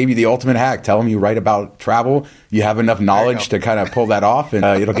 Mark just gave you the ultimate hack. Tell him you write about travel. You have enough knowledge to kind of pull that off, and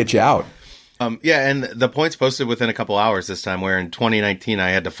it'll get you out. And the points posted within a couple hours this time, where in 2019 I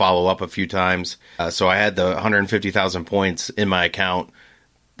had to follow up a few times. So I had the 150,000 points in my account,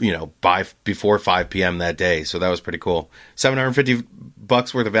 by before 5 p.m. that day. So that was pretty cool.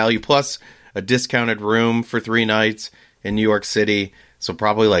 $750 worth of value, plus a discounted room for 3 nights in New York City. So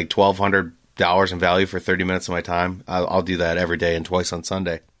probably like $1,200 in value for 30 minutes of my time. I'll do that every day and twice on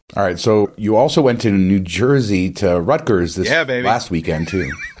Sunday. All right. So you also went to New Jersey to Rutgers last weekend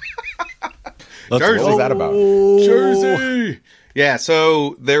too. What was that about? Jersey. Yeah.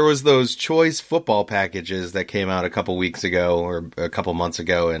 So there was those choice football packages that came out a couple weeks ago or a couple months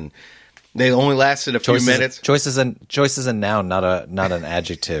ago, and they only lasted a few minutes. Choice is a noun, not an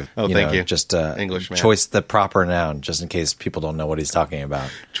adjective. Thank you. Just Englishman. Choice, the proper noun, just in case people don't know what he's talking about.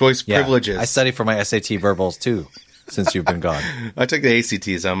 Choice privileges. I study for my SAT verbals too, since you've been gone. I took the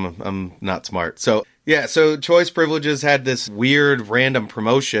ACTs. I'm not smart. So choice privileges had this weird random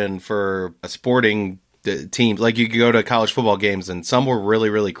promotion for a sporting teams. Like you could go to college football games, and some were really,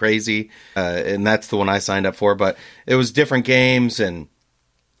 really crazy. And that's the one I signed up for. But it was different games, and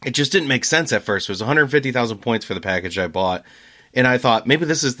it just didn't make sense at first. It was 150,000 points for the package I bought. And I thought maybe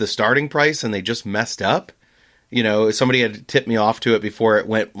this is the starting price and they just messed up. Somebody had tipped me off to it before it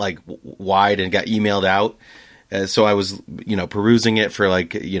went like wide and got emailed out. So I was, perusing it for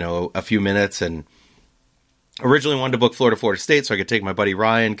like, a few minutes, and originally wanted to book Florida State so I could take my buddy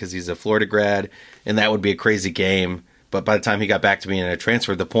Ryan because he's a Florida grad, and that would be a crazy game. But by the time he got back to me and I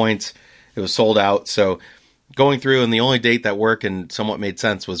transferred the points, it was sold out. So going through, and the only date that worked and somewhat made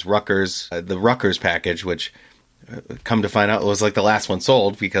sense was Rutgers, the Rutgers package, which come to find out was like the last one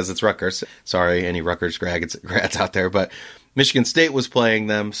sold because it's Rutgers. Sorry, any Rutgers grads out there, but Michigan State was playing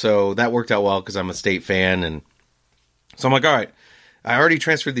them, so that worked out well because I'm a State fan. And so I'm like, all right, I already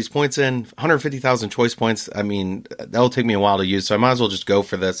transferred these points in, 150,000 choice points. I mean, that'll take me a while to use, so I might as well just go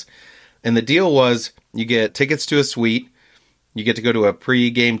for this. And the deal was you get tickets to a suite, you get to go to a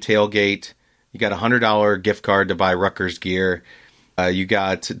pre-game tailgate, you got a $100 gift card to buy Rutgers gear. You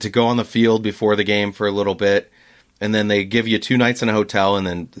got to go on the field before the game for a little bit. And then they give you 2 nights in a hotel and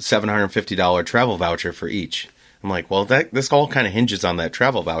then $750 travel voucher for each. I'm like, well, this all kind of hinges on that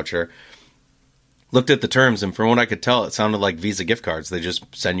travel voucher. Looked at the terms, and from what I could tell, it sounded like Visa gift cards. They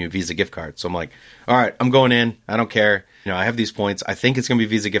just send you a Visa gift card. So I'm like, all right, I'm going in. I don't care. I have these points. I think it's going to be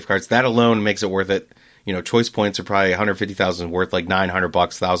Visa gift cards. That alone makes it worth it. Choice points are probably 150,000 worth like $900,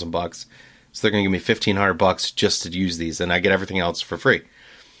 $1,000. So they're going to give me $1,500 just to use these, and I get everything else for free.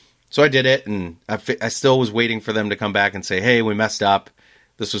 So I did it, and I still was waiting for them to come back and say, hey, we messed up.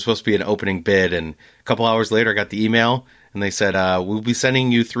 This was supposed to be an opening bid. And a couple hours later, I got the email, and they said, we'll be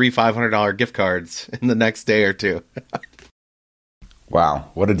sending you 3 $500 gift cards in the next day or two.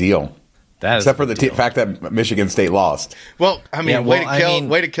 Wow, what a deal. Except for the fact that Michigan State lost. Well, I mean, way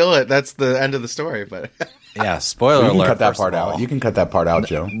to kill it. That's the end of the story. But yeah, spoiler alert. You can cut that part out. You can cut that part out,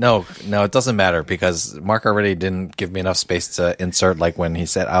 Joe. No, it doesn't matter because Mark already didn't give me enough space to insert. Like when he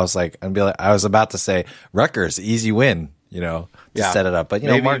said, I was about to say Rutgers, easy win, to set it up. But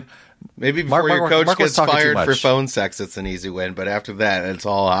maybe before your coach gets fired for phone sex, it's an easy win. But after that, it's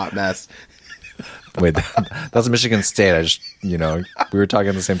all a hot mess. Wait, that's Michigan State. We were talking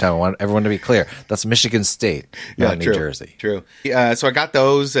at the same time. I want everyone to be clear. That's Michigan State, not New Jersey. True. So I got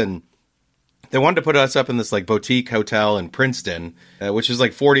those, and they wanted to put us up in this like boutique hotel in Princeton, which is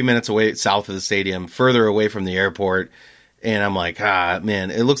like 40 minutes away south of the stadium, further away from the airport. And I'm like,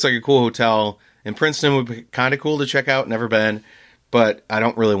 man, it looks like a cool hotel. And Princeton would be kind of cool to check out. Never been, but I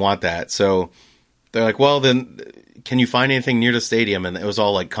don't really want that. So they're like, well, then can you find anything near the stadium? And it was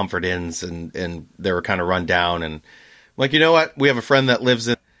all like comfort inns, and they were kind of run down. And I'm like, you know what? We have a friend that lives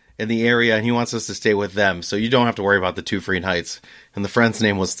in the area, and he wants us to stay with them. So you don't have to worry about the 2 free nights. And the friend's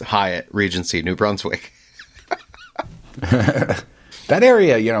name was Hyatt Regency, New Brunswick. That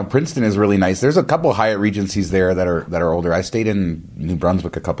area, Princeton is really nice. There's a couple Hyatt Regencies there that are older. I stayed in New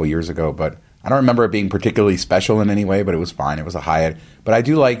Brunswick a couple years ago, but I don't remember it being particularly special in any way, but it was fine. It was a Hyatt. But I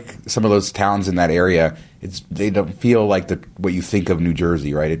do like some of those towns in that area. They don't feel like what you think of New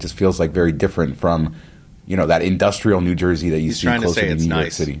Jersey, right? It just feels like very different from, that industrial New Jersey that you see closer to New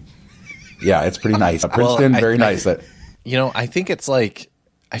York City. Yeah, it's pretty nice. Princeton, very nice. I think it's like,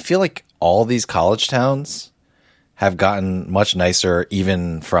 I feel like all these college towns have gotten much nicer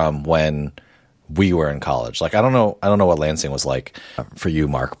even from when we were in college. Like, I don't know what Lansing was like for you,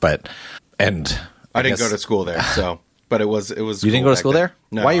 Mark, I didn't go to school there, but it was. You didn't go to school there?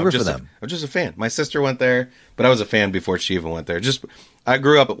 No, why you root for them? I'm just a fan. My sister went there, but I was a fan before she even went there. I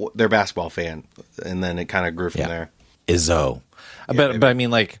grew up their basketball fan, and then it kind of grew from there. Izzo, but I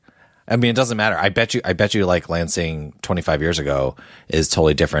mean, it doesn't matter. I bet you like Lansing 25 years ago is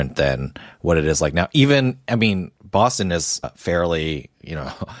totally different than what it is like now. Boston is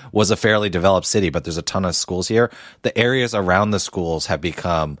was a fairly developed city, but there's a ton of schools here. The areas around the schools have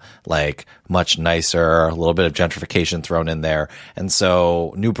become like much nicer, a little bit of gentrification thrown in there. And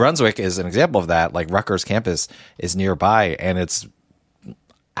so New Brunswick is an example of that. Like Rutgers campus is nearby, and it's,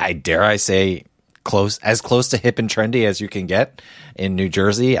 I say, as close to hip and trendy as you can get in New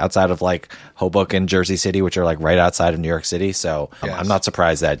Jersey, outside of like Hoboken, Jersey City, which are like right outside of New York City. So yes. I'm not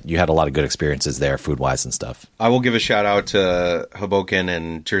surprised that you had a lot of good experiences there, food wise and stuff. I will give a shout out to Hoboken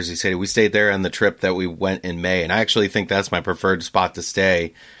and Jersey City. We stayed there on the trip that we went in May, and I actually think that's my preferred spot to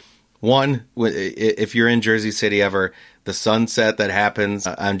stay. One, if you're in Jersey City ever, the sunset that happens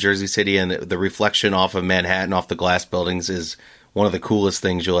on Jersey City and the reflection off of Manhattan, off the glass buildings, is one of the coolest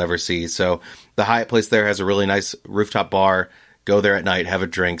things you'll ever see. So the Hyatt place there has a really nice rooftop bar. Go there at night, have a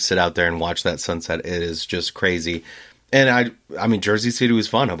drink, sit out there and watch that sunset. It is just crazy. And I mean, Jersey City was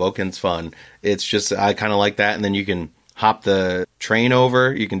fun. Hoboken's fun. It's just, I kind of like that. And then you can hop the train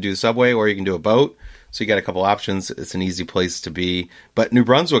over. You can do the subway or you can do a boat. So you got a couple options. It's an easy place to be. But New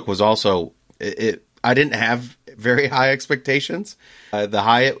Brunswick was also, I didn't have very high expectations. The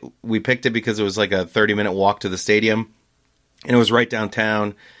Hyatt, we picked it because it was like a 30-minute walk to the stadium. And it was right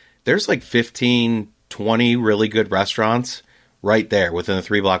downtown. There's like 15, 20 really good restaurants right there within a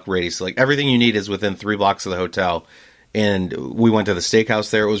 3-block radius. So like everything you need is within 3 blocks of the hotel. And we went to the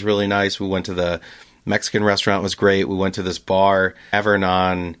steakhouse there. It was really nice. We went to the Mexican restaurant. It was great. We went to this bar, Tavern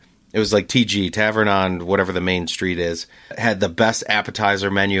on, it was like TG, Tavern on whatever the main street is. It had the best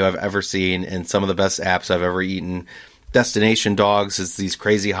appetizer menu I've ever seen and some of the best apps I've ever eaten. Destination Dogs is these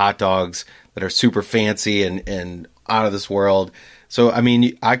crazy hot dogs that are super fancy and out of this world. So, I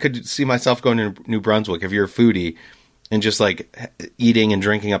mean, I could see myself going to New Brunswick if you're a foodie and just like eating and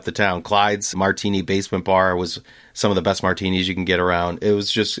drinking up the town. Clyde's Martini Basement Bar was some of the best martinis you can get around. It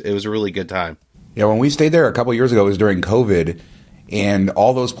was a really good time. Yeah, when we stayed there a couple of years ago, it was during COVID, and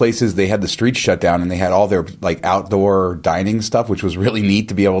all those places, they had the streets shut down and they had all their like outdoor dining stuff, which was really neat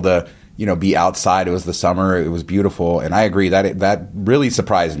to be able to, be outside. It was the summer. It was beautiful. And I agree that really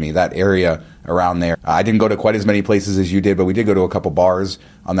surprised me, that area around there. I didn't go to quite as many places as you did, but we did go to a couple bars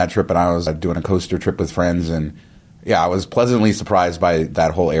on that trip, and I was doing a coaster trip with friends. And yeah, I was pleasantly surprised by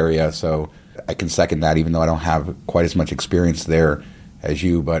that whole area. So I can second that, even though I don't have quite as much experience there as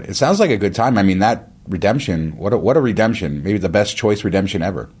you. But it sounds like a good time. I mean, that redemption, what a redemption. Maybe the best choice redemption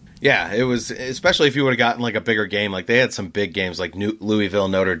ever. Yeah, it was, especially if you would have gotten like a bigger game. Like they had some big games like Louisville,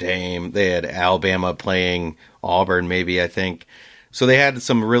 Notre Dame. They had Alabama playing Auburn, maybe, I think. So they had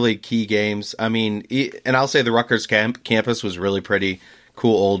some really key games. I mean, and I'll say the Rutgers campus was really pretty.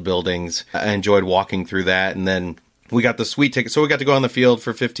 Cool old buildings. I enjoyed walking through that. And then we got the sweet ticket. So we got to go on the field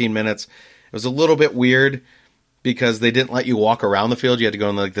for 15 minutes. It was a little bit weird because they didn't let you walk around the field. You had to go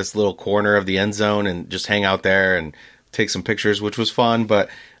in like this little corner of the end zone and just hang out there and take some pictures, which was fun. But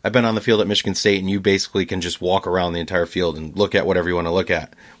I've been on the field at Michigan State, and you basically can just walk around the entire field and look at whatever you want to look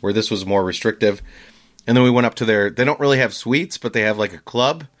at, where this was more restrictive. And then we went up to they don't really have suites, but they have like a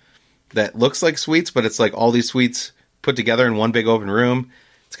club that looks like suites, but it's like all these suites put together in one big open room.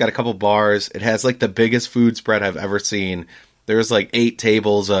 It's got a couple bars. It has like the biggest food spread I've ever seen. There's like 8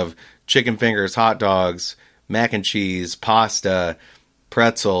 tables of chicken fingers, hot dogs, mac and cheese, pasta,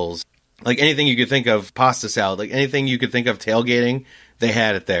 pretzels, like anything you could think of, pasta salad, like anything you could think of tailgating, they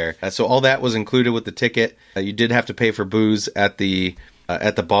had it there. So all that was included with the ticket. You did have to pay for booze at the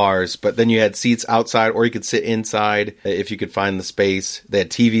bars, but then you had seats outside or you could sit inside if you could find the space. They had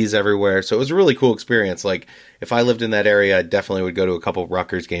TVs everywhere. So it was a really cool experience. Like if I lived in that area, I definitely would go to a couple of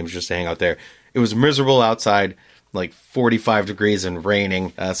Rutgers games just to hang out there. It was miserable outside, like 45 degrees and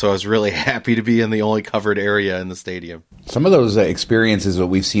raining. So I was really happy to be in the only covered area in the stadium. Some of those experiences that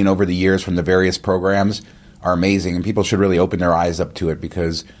we've seen over the years from the various programs are amazing, and people should really open their eyes up to it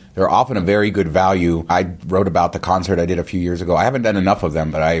because they're often a very good value. I wrote about the concert I did a few years ago. I haven't done enough of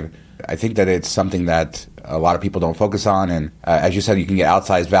them, but I think that it's something that a lot of people don't focus on. And as you said, you can get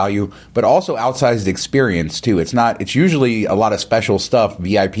outsized value, but also outsized experience too. It's usually a lot of special stuff,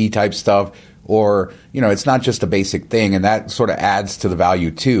 VIP type stuff, or, it's not just a basic thing. And that sort of adds to the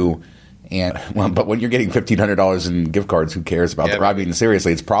value too. And but when you're getting $1,500 in gift cards, who cares about the ride? I mean,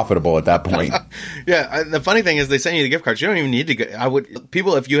 seriously, it's profitable at that point. Yeah. The funny thing is they send you the gift cards. You don't even need to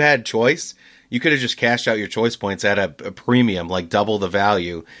go. If you had choice, you could have just cashed out your choice points at a premium, like double the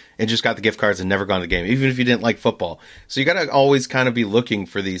value, and just got the gift cards and never gone to the game, even if you didn't like football. So you got to always kind of be looking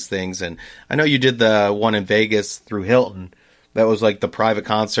for these things. And I know you did the one in Vegas through Hilton. That was like the private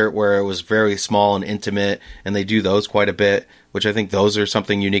concert where it was very small and intimate, and they do those quite a bit, which I think those are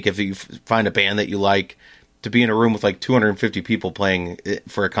something unique. If you find a band that you like, to be in a room with like 250 people playing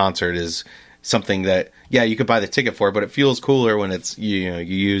for a concert is something that, you could buy the ticket for, but it feels cooler when it's, you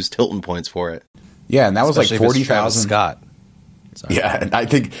used Hilton points for it. Yeah, and that was especially like 40,000. Scott. Sorry. Yeah, and I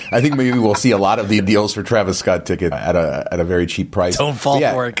think maybe we'll see a lot of the deals for Travis Scott ticket at a very cheap price. Don't fall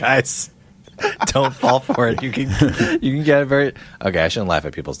for it, guys. Don't fall for it. You can get it very... Okay, I shouldn't laugh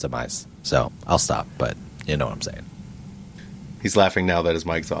at people's demise, so I'll stop, but you know what I'm saying. He's laughing now that his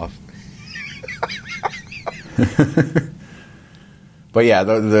mic's off. But yeah,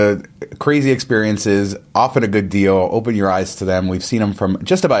 the crazy experiences, often a good deal. Open your eyes to them. We've seen them from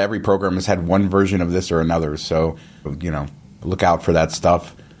just about every program has had one version of this or another, so, look out for that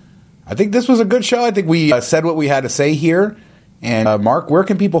stuff. I think this was a good show. I think we said what we had to say here. And Mark, where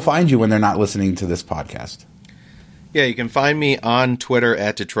can people find you when they're not listening to this podcast? Yeah, you can find me on Twitter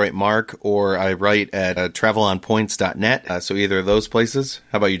at Detroit Mark, or I write at travelonpoints.net. So either of those places.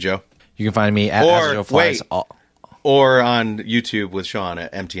 How about you, Joe? You can find me at AstroFlies. Or on YouTube with Sean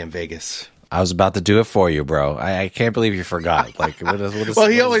at MTM Vegas. I was about to do it for you, bro. I can't believe you forgot. Like, well,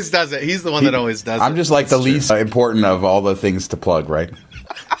 he always does it. He's the one that always does it. I'm just like the least important of all the things to plug, right?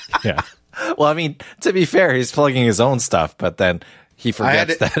 Yeah. Well, I mean, to be fair, he's plugging his own stuff, but then he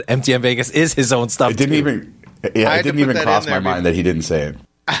forgets that MTM Vegas is his own stuff. It didn't even cross my mind that he didn't say it.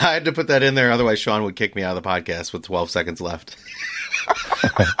 I had to put that in there, otherwise Sean would kick me out of the podcast with 12 seconds left.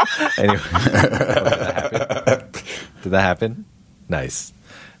 Anyway, did that happen? Nice.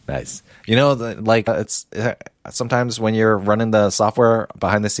 It's sometimes when you're running the software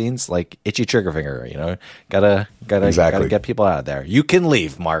behind the scenes, like itchy trigger finger. Gotta get people out of there. You can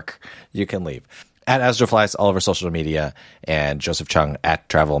leave, Mark. You can leave. At AstroFlies, all over social media, and Joseph Chung at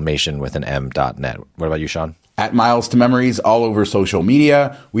Travelmation with an M.net. What about you, Sean? At Miles to Memories, all over social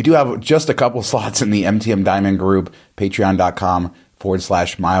media. We do have just a couple slots in the MTM Diamond group,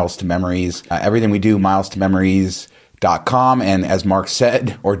 patreon.com/Miles to Memories. Everything we do, milestomemories.com. And as Mark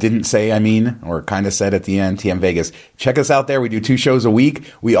said, or didn't say, or kind of said at the end, MTM Vegas. Check us out there. We do 2 shows a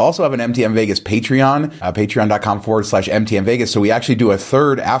week. We also have an MTM Vegas Patreon, patreon.com/MTM Vegas. So we actually do a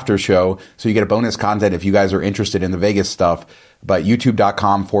third after show. So you get a bonus content if you guys are interested in the Vegas stuff. But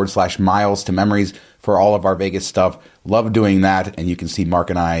youtube.com/Miles to Memories for all of our Vegas stuff. Love doing that. And you can see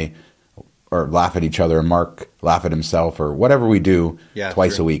Mark and I or laugh at each other and Mark laugh at himself or whatever we do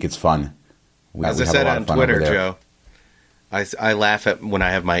twice a week. It's fun. As I said on Twitter, Joe, I laugh at when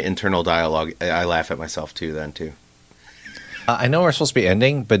I have my internal dialogue. I laugh at myself too. I know we're supposed to be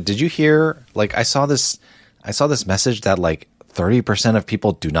ending, but did you hear? Like, I saw this message that like 30% of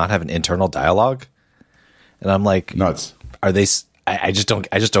people do not have an internal dialogue, and I'm like, nuts. Are they? I just don't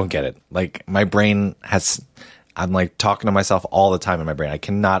get it. Like, my brain has. I'm like talking to myself all the time in my brain. I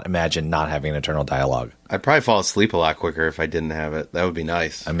cannot imagine not having an internal dialogue. I'd probably fall asleep a lot quicker if I didn't have it. That would be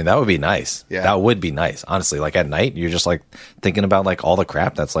nice. I mean, that would be nice. Yeah. That would be nice. Honestly, like at night, you're just like thinking about like all the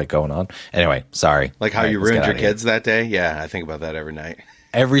crap that's like going on. Anyway, sorry. Like how you ruined your kids that day? Yeah, I think about that every night.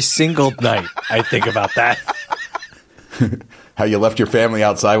 Every single night, I think about that. How you left your family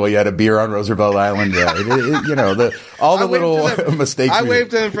outside while you had a beer on Roosevelt Island. Yeah, all the little mistakes. I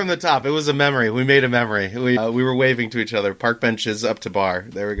waved to them from the top. It was a memory. We made a memory. We were waving to each other. Park benches up to bar.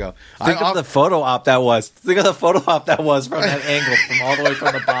 There we go. Think of the photo op that was. Think of the photo op that was from that angle, from all the way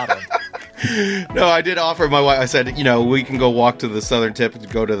from the bottom. No, I did offer my wife. I said, we can go walk to the southern tip and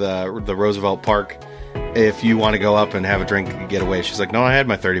go to the Roosevelt Park. If you want to go up and have a drink and get away. She's like, no, I had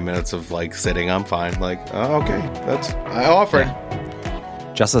my 30 minutes of like sitting. I'm fine. Like, oh, okay. I offered.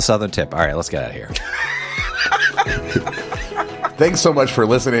 Yeah. Just the southern tip. All right, let's get out of here. Thanks so much for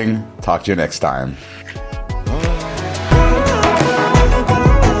listening. Talk to you next time.